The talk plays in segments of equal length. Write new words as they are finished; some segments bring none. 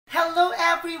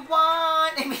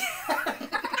everyone!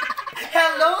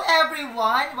 Hello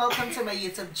everyone! Welcome to my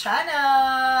YouTube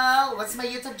channel! What's my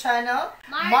YouTube channel?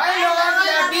 Marlon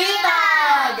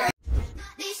Labitag!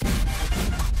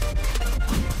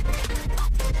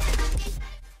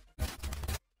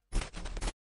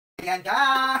 Ayan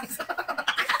guys!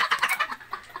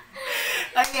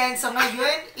 Ayan, so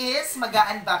ngayon is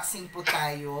mag-unboxing po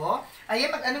tayo.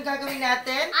 Ayan, anong gagawin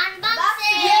natin?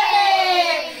 Unboxing!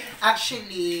 Yay!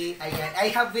 Actually, ayan, I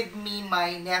have with me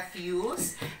my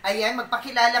nephews. Ayan,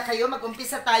 magpakilala kayo.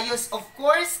 Mag-umpisa tayo. Of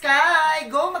course, Kai!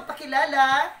 Go,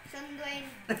 magpakilala! Sundwin.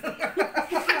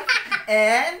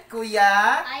 And,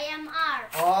 Kuya? I am R.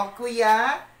 Oh,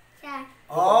 Kuya? Siya.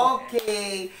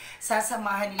 Okay.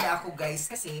 Sasamahan nila ako, guys,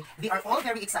 kasi we are all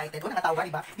very excited. O, nakatawa,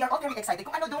 diba? We are all very excited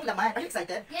kung ano daw laman. Are you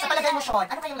excited? Yes. Sa palagay mo, Sean,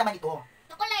 ano kayong laman ito?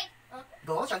 Chocolate.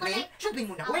 Go, chocolate? Chocolate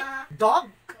muna. Uy, Uh,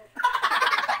 dog?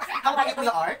 How about you,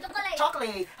 Kuya Art? Chocolate.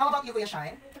 Chocolate. How about you, Kuya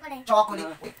Shine? Chocolate. Chocolate.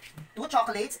 Uy, 2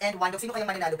 chocolates and 1 dog. Sino kayang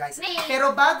mananalo, guys? Me.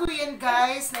 Pero bago yan,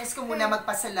 guys, nais ko muna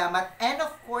magpasalamat. And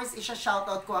of course,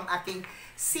 isa-shoutout ko ang aking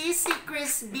Sissy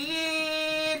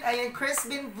Crisbennvlogz04. Ayan,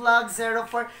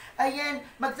 Crisbennvlogz04. Ayan,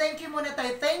 mag-thank you muna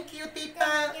tayo. Thank you, Tita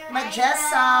Thank you,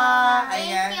 Majessa. Aisa.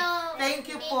 Ayan. Thank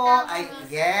you po. Tita Ay, Majessa.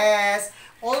 yes.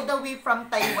 All the way from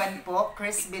Taiwan po,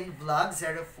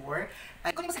 Crisbennvlogz04.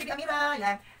 Ay, kunin mo si Bibi Amira.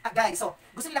 Ayan. Guys, so,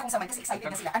 gusto nila akong samahan kasi excited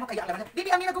na sila. Ano kaya ang laman?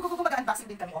 Bibi Amira, go, mag-unboxing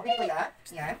din kami. Okay, Kuya?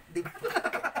 Yan, diba?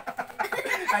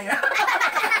 Ayan.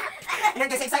 Ayan,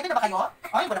 guys, excited na ba kayo?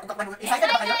 Ay, wala kong kakmanulat. Excited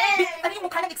na ba kayo? Ano yung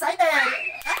mukha ng excited?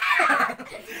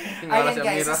 Ayan,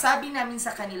 guys, so sabi namin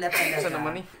sa kanila talaga,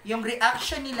 yung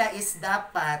reaction nila is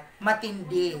dapat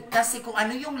matindi. Kasi kung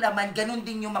ano yung laman, ganun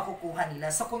din yung makukuha nila.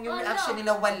 So kung yung reaction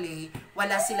nila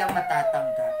wala silang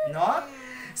matatanggap, no?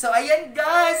 So ayan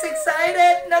guys,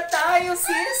 excited na tayo,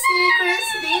 Sissy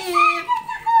Crisbennvlogz.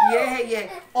 Yeah.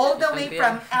 All the way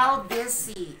from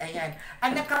LBC. Ayan.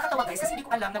 Ang nakakatawa guys, kasi hindi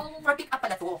ko alam na for pick up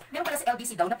pala to. Meron pala sa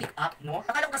LBC daw na pick up, no?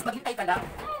 Akala ko kasi maghintay ka lang.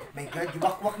 My God,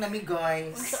 giwak-wak namin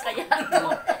guys. Unsa kaya to?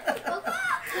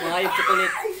 Mga yung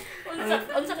chocolate.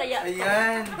 Unsa kaya?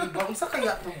 Ayan, diba? Unsa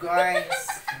kaya to guys?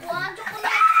 Wow,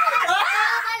 chocolate.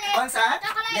 Chocolate. Unsa?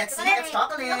 Chocolate. Let's see, it's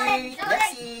chocolate. Let's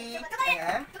see.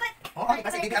 Ayan. Oh, okay,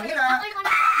 kasi Bibi Amira.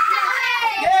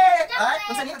 Yay! At,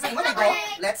 unsa niya? Unsa niya? Go.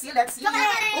 Let's see.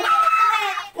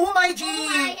 Oh my G!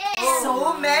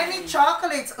 So many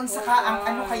chocolates. Unsa ka ang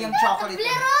ano kayang chocolate?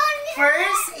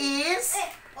 First is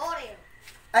Oreo.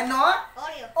 ano?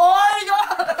 Oreo. Oreo!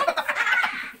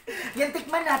 Yan,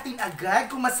 tikman natin agad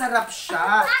kung masarap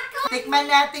siya. Tikman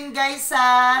natin, guys,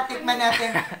 ha? Tikman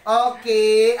natin.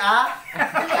 Okay,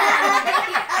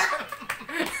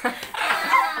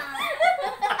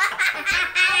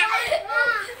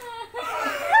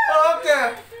 Okay.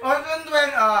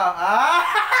 Sundwin,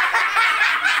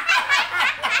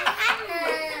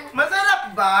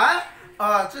 Masarap ba?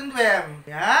 Sundwin.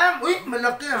 Yan. Uy,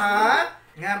 malaki, ha?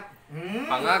 Yan.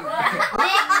 Pangag.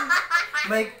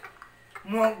 My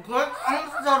God, ang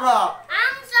sarap.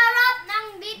 Ang sarap ng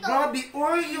dito. Grabe,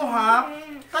 Oreo, ha?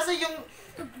 Kasi yung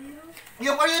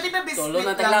Oreo, di ba biscuit Tolo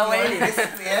na lang taglaway. yun?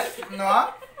 Biscuit,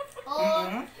 no? Oh,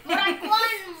 murag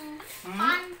kwan.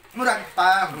 Pan. Murag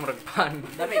pa. Muragpan.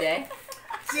 Dami de.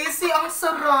 Sisi, ang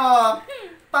sarap.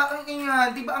 Ang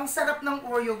ingan, di ba ang sarap ng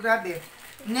Oreo? Grabe.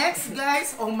 Next,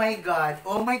 guys, oh my God.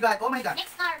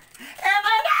 Next card.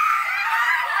 M&M!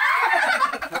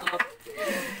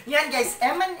 Yan, guys,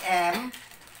 M&M.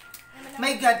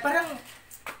 My God, parang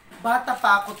bata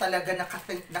pa ako talaga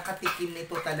nakatikim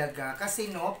nito talaga. Kasi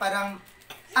no, parang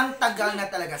ang tagal na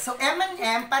talaga. So,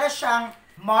 M&M, para siyang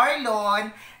Marlon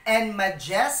and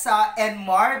Majessa and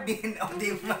Marvin. O,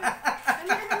 di ba?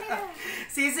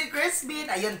 Sissy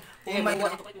Crisbennvlogz. Ayun. Oh my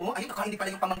God. Oh, ayun, hindi pala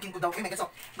yung pamangkin ko daw. Oh my God. So,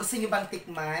 gusto niyo bang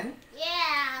tikman?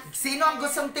 Yes. Sino ang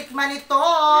gustong tikman ito?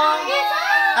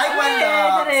 Ay,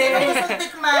 wala. Sino ang gustong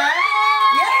tikman?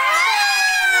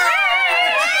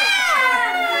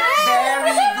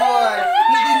 Very good.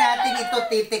 Hindi natin ito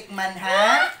titikman,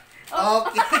 ha?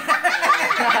 Okay.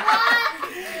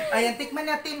 Ayan, tikman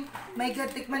natin. My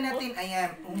God, tikman natin.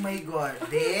 Ayan. Oh my God.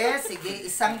 Sige,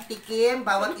 isang tikim.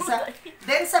 Bawat isa.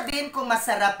 Then sabihin kung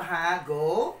masarap, ha?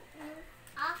 Go.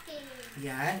 Okay.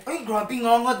 Yan. Uy, grabe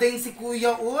nga din si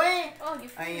Kuya, uy.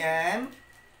 Ayan.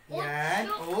 Yan.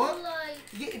 Oh.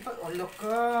 Sige, ipag-ulo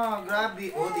ka.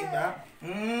 Grabe. Oh, diba?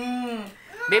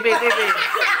 Bebe.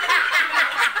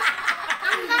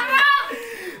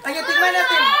 Ayan, tingnan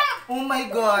natin. Oh my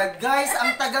God. Guys,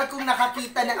 ang tagal kong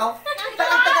nakakita na. Oh, ang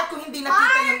tagal kong hindi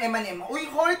nakita yung M&M. Uy,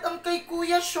 heart ang kay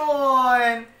Kuya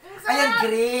Sean. Ayan,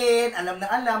 green. Alam na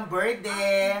alam.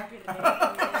 Birthday.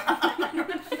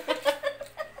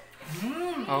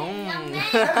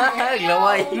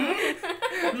 Glaway.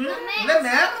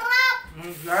 Lamig?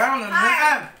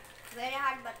 Lamig. Very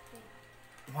hard but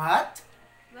What?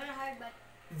 very hard but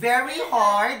Very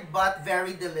hard but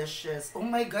very delicious. Oh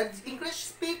my God,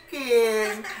 English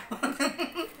speaking.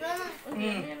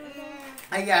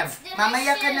 Ayan,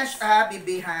 mamaya ka na siya,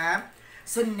 bibi ha.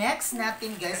 So next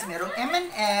natin guys, merong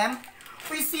M&M.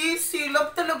 Uy, Sissy,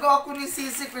 love talaga ako ni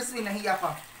Sissy Crisbennvlogz. Nahiya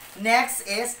ko. Next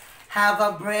is, have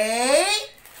a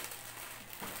break.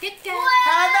 KitKat.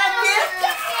 Have a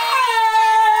KitKat!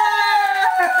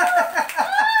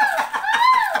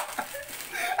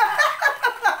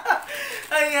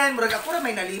 Ayan, murag ako na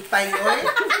may nalipay, oy.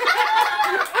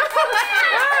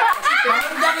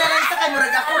 Mamundang na lang sa kanya,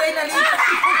 murag ako rin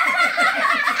nalipay.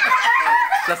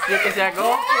 Plastic kasi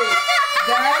ako.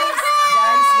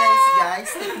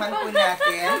 Guys, tikman po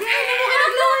natin.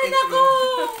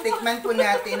 Tikman po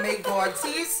natin, my God.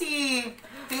 Sissy,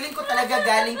 feeling ko talaga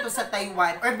galing to sa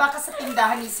Taiwan. Or baka sa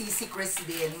tindahan ni Sissy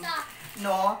Crisbennvlogz.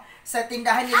 No? Sa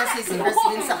tindahan nila Sissy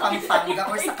Crisbennvlogz sa Pampanga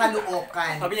or sa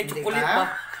Caloocan. Sabi niya, Diba? chocolate ba?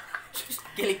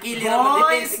 Kili-kili naman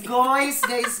din. Guys.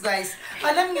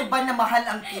 Alam niyo ba na mahal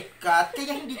ang KitKat?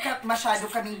 Kaya hindi ka masyado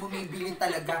kaming bumibili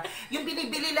talaga. Yung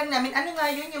binibili lang namin, ano nga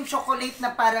yun? Yung chocolate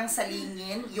na parang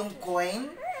salingin, yung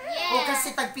coin. O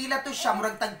kasi tagpila to siya,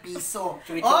 murag tagpiso.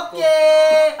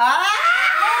 Okay!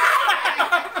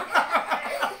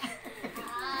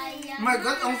 My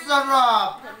God, ang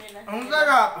sarap! Ang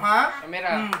sarap, ha?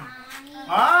 Amira.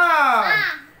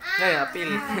 Ay,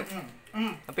 apil.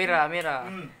 Apira. Amira!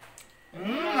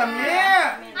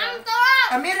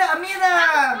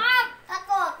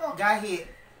 Ako. Gahi.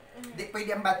 Di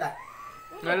pwede ang bata.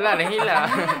 Wala, nahila.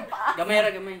 Gamay.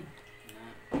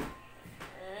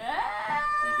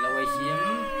 Naglaway siya.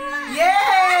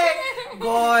 Yay!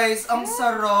 Guys, ang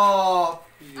sarap.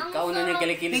 Ikaw na niya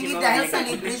kilikili si Hindi Mama. dahil sa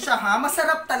libre siya, ha?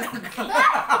 Masarap talaga.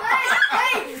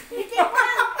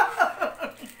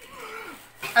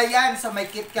 Ayan, so may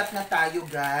KitKat na tayo,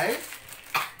 guys.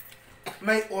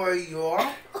 May Oreo.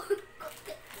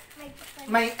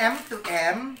 May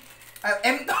M2M.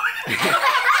 M2M.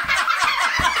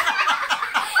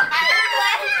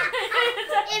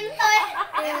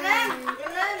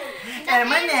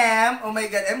 M&M. Oh my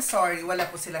God, I'm sorry. Wala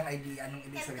po silang idea anong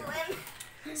ibig sabihin.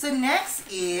 So next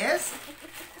is,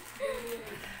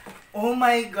 oh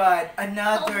my God,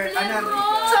 another.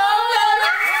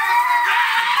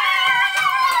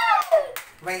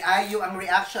 Why ayo ang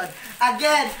reaction?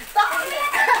 Again!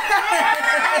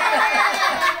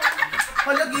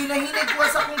 Hala, ginahinig ko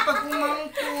sa kong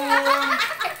pagkumangkong.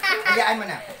 Hayaan mo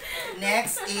na.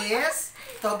 Next is,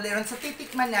 Toblerone. So,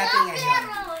 titikman natin ngayon.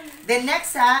 Then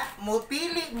next ha,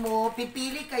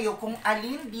 pipili kayo kung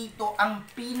alin dito ang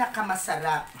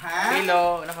pinakamasarap. Ha?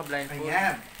 Pilo, naka-blindfold.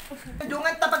 Ayan.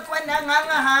 Dungan tapagkuan na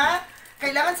nga ha.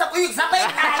 Kailangan sa... Uy, sabay!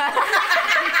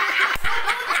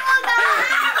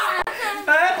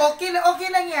 Okay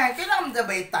lang yan. Kailangan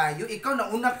sabay tayo. Ikaw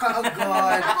nauna ka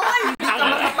agad. Hindi ka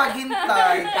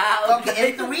makapaghintay. Okay,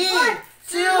 and 3,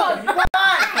 2, 1!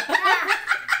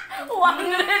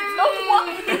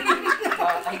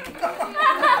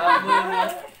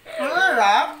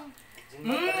 Sarap.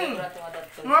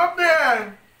 Grabe.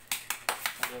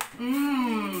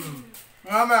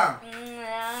 Mama.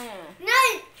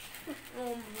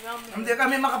 Hindi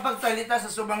kami makapagsalita sa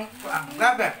subang...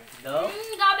 Grabe.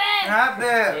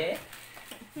 Grabe.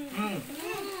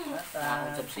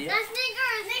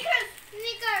 Sneakers.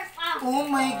 Oh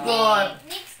my God.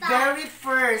 Very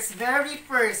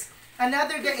first.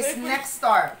 Another guy is next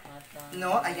star.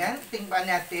 No, ayan. Tingnan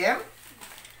natin.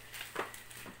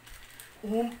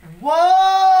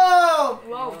 Wow!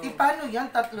 Paano yan?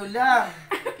 Tatlo lang.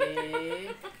 Okay.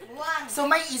 So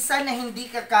may isa na hindi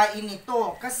kakain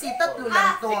ito. Kasi tatlo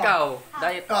lang to. Ikaw,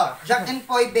 diet Oh, Jack and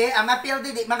Poy be, mapil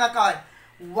di makakaon.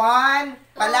 1,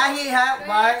 palahi ha.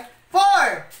 1,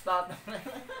 4!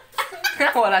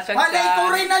 Wala siyang Wala, ito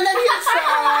rin na lang yun siya.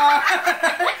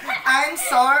 I'm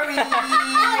sorry.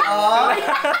 Oh.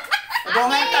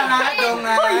 Dongan ka ha,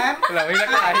 dongan. Wala, hilak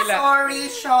na, I'm hilak. sorry,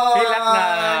 Sean. Hilak na.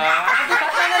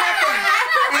 Pagkakita na natin.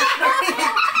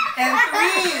 And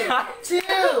 3,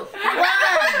 2,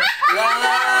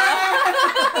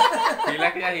 1.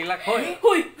 Hilak ya, hilak. Hoy!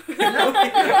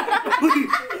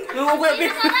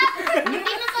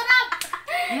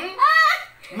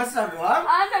 Masarap?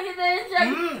 Nakita yun siya.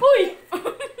 Huy!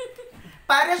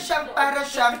 Para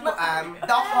siyang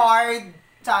the hard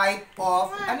type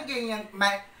of, ano ganyan,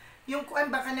 yung kuan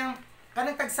ba kanang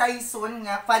tag-saison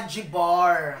nga, fudgy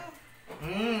bar.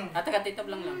 Ate ka,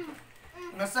 titob lang.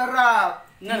 Masarap.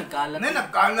 Nagkalat.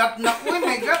 Nagkalat na. Uy,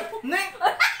 my God.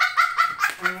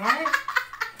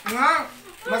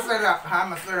 Masarap, ha?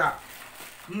 Masarap.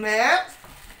 Next.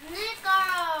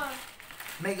 Snickers.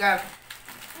 My God.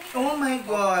 Oh my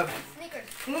God. Snickers.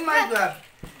 Oh my God.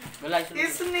 Wala It's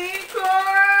yung Snickers!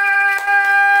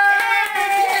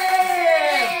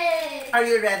 Yay! Are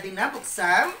you ready na,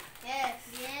 buksan? Yes.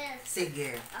 Yes.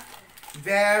 Sige.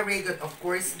 Very good. Of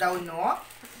course daw, no?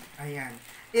 Ayan.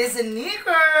 It's Snickers!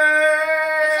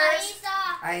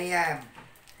 Isa-isa. Ayan.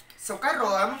 So,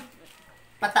 karon,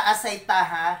 pataas ay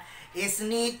taha,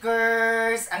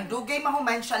 Snickers. Ang dugay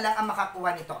mahuman siya lang ang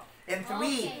makakuha nito. In 3,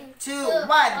 Okay. 2,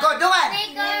 1, go, Duan!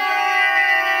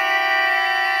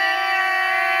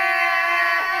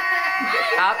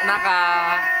 out na ka.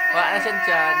 Wala na siya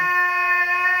dyan.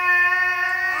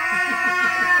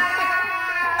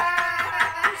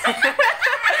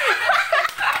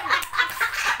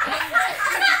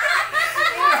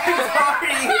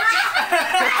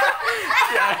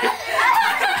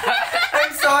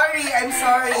 I'm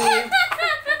sorry.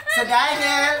 So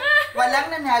dahil walang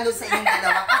nanalo sa inyong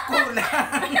dalawa, ako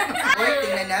lang. Uy,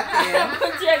 tingnan natin.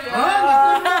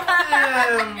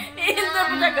 Iinda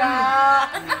mo na ka.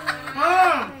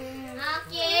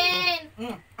 Akin.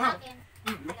 Akin.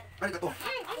 Balik ito.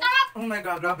 Ang sarap. Oh my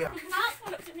God, grabe.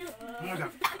 Oh my God.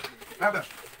 Grabe.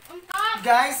 Ang sarap.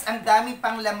 Guys, ang dami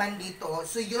pang laman dito.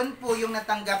 So yun po yung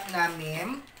natanggap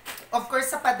namin. Of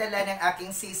course, sa padala ng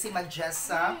aking Sissy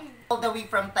Majessa. All the way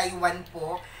from Taiwan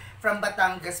po. From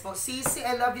Batangas po. Sissy,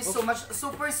 I love you so much.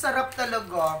 Super sarap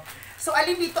talaga. So,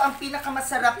 alin dito ang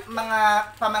pinakamasarap mga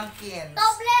pamangkin?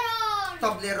 Toblerone.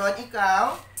 Toblerone,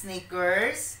 ikaw.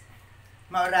 Snickers.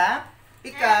 Maura,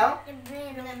 ikaw.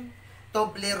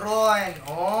 Toblerone.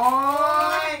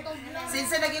 Oy!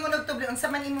 Since naging unog Toblerone, sa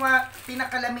manimwa,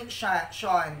 pinakalamig siya,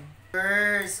 Sean.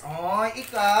 First. Oy,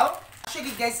 ikaw.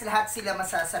 Actually, guys, lahat sila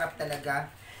masasarap talaga.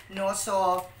 No,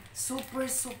 so, super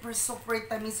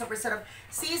tamis, super sarap.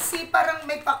 Sissy, parang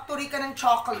may factory ka ng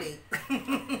chocolate.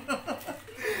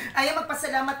 Ayan,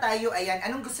 magpasalamat tayo. Ayan,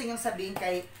 anong gusto niyong sabihin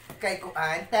kay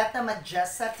Kuan? Tata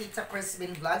Majessa, Tita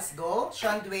Crisbennvlogz, go.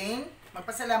 Sean Dwayne,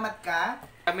 magpasalamat ka.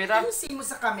 Camera. Ayusin mo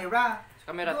sa camera.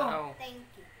 Sa camera, Go. tanaw. Thank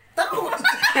you. Taro!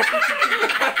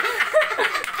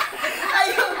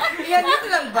 Ayun, yan yun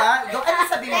lang ba? Go, ano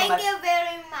sabihin mo? Thank you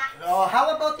very much. Oh, how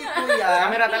about you, Kuya?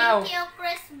 Camera, tanaw. Thank you,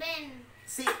 Crisben.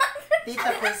 Si Tita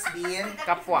Crisben.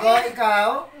 Kapwa. Go,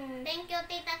 ikaw. Thank you,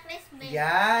 Tita Crisben.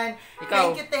 Yan.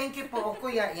 Ikaw. Thank you po,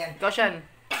 Kuya. Yan. Ikaw, Sean.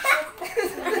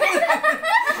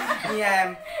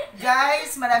 Yan.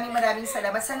 Guys, maraming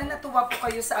salamat. Sana natuwa po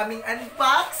kayo sa aming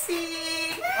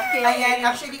unboxing. Okay. Ayan,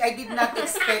 actually, I did not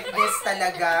expect this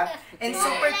talaga. And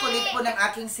super kulit po ng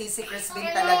aking Sissy Crisben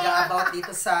talaga about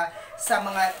dito sa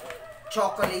mga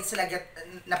chocolates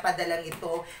na padalang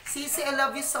ito. Sissy, I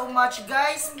love you so much.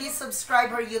 Guys, please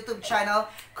subscribe her YouTube channel,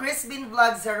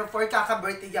 Crisbennvlogz04.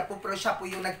 Kaka-birthday niya po, pero siya po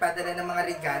yung nagpadala ng mga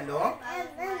regalo.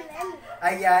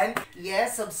 Ayan.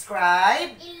 Yes,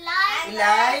 subscribe.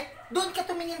 I-like. Doon ka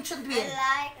tumingin, Chundwin.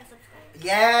 Like and subscribe.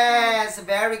 Yes,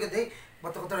 very good. Hey,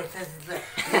 bato ko tuloy.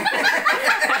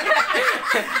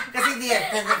 Kasi hindi yan.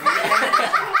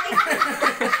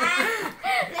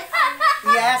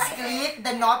 Yes, click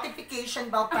the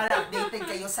notification bell para updated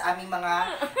kayo sa aming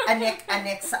mga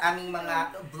anek sa aming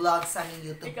mga vlogs sa aming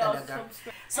YouTube talaga.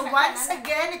 So once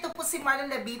again, ito po si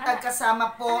Marlon Labitag,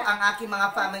 kasama po ang aking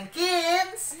mga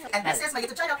pamangkins. And this is my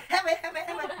YouTube channel.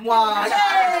 Mwah!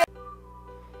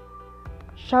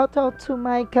 Shout out to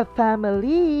my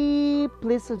ka-family!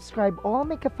 Please subscribe all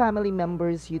my ka-family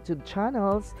members' YouTube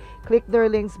channels. Click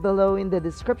their links below in the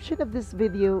description of this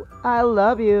video. I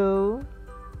love you!